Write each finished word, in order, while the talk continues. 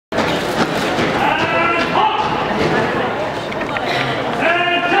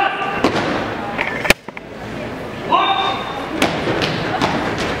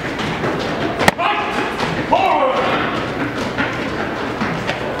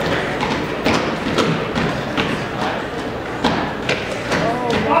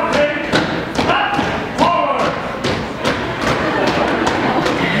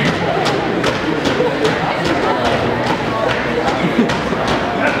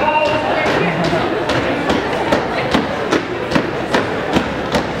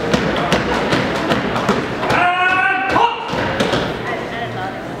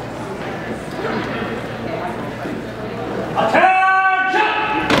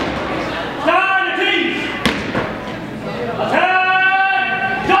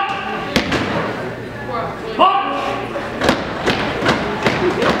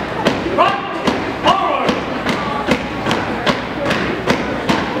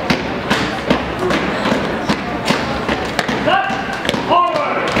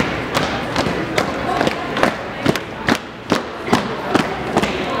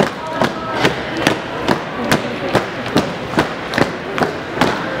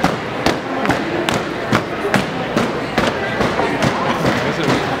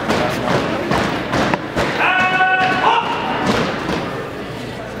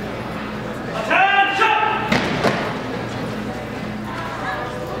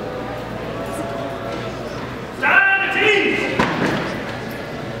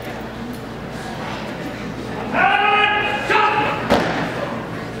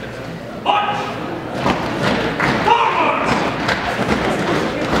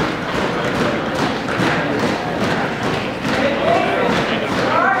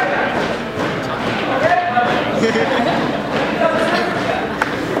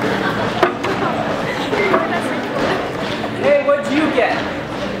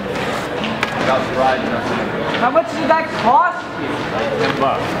without the ride, Justin. How much did that cost you?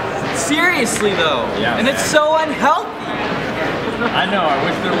 $10. Seriously though. Yeah. And it's so unhealthy. I know. I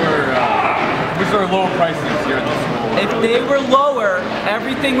wish there were lower prices here at the school. If they were lower,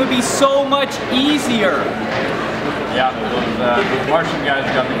 everything would be so much easier. Yeah, those Martian guys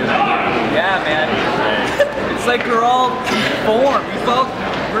got the good idea. Yeah, man. It's like we're all conformed.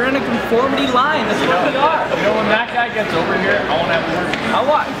 We're in a conformity line. That's what we are. You know, when that guy gets over here, I won't have to worry. I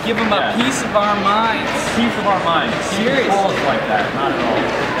want to give him a piece of our minds. Piece of our minds. Seriously. Seriously. Like that, not at all.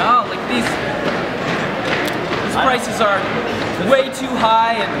 No, like these prices are way too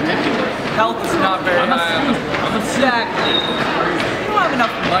high and health is not very high. Exactly. We don't have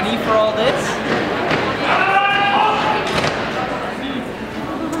enough money for all this.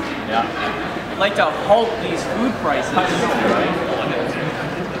 Yeah. I'd like to halt these food prices.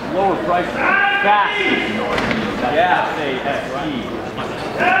 Lower prices. Fast. Yeah. F-A-S-E.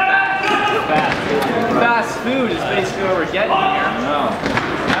 Fast. Fast food is basically what we're getting here. No.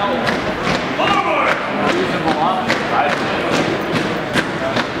 Reasonable options, right?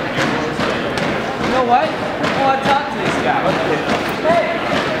 You know what? I want to talk to this guy. Hey!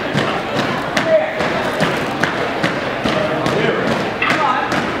 Come here! Come on.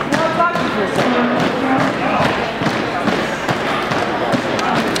 I want to talk to you for a second.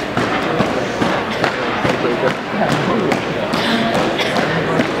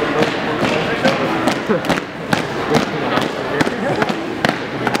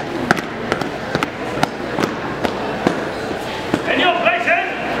 In your places!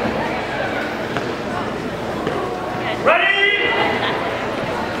 Ready!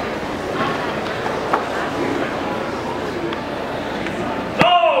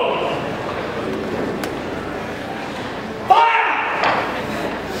 Go! Fire!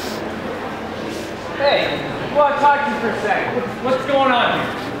 Hey, I want to talk to you for a second. What's going on here?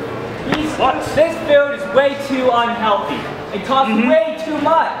 This food is way too unhealthy. It costs way too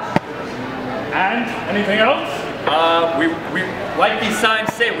much. And anything else? We like these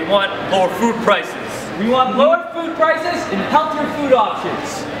signs say, we want lower food prices. We want lower food prices and healthier food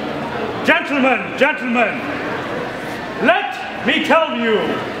options. Gentlemen, gentlemen, let me tell you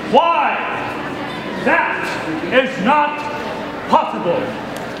why that is not possible.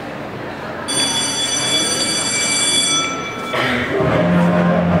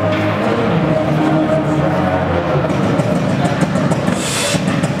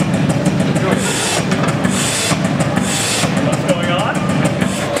 What's going on?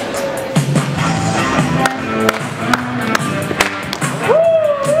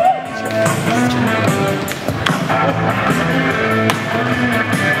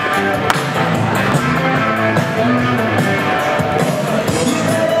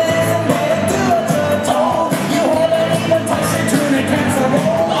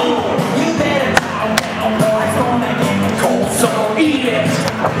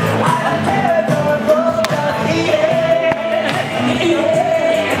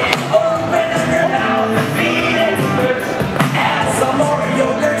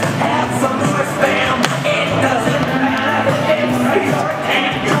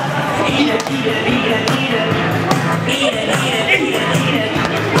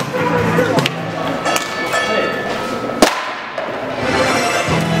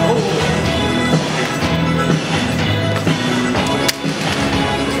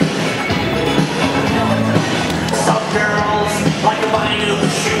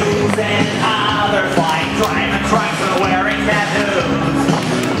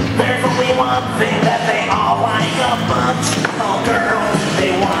 Thing that they all like a bunch.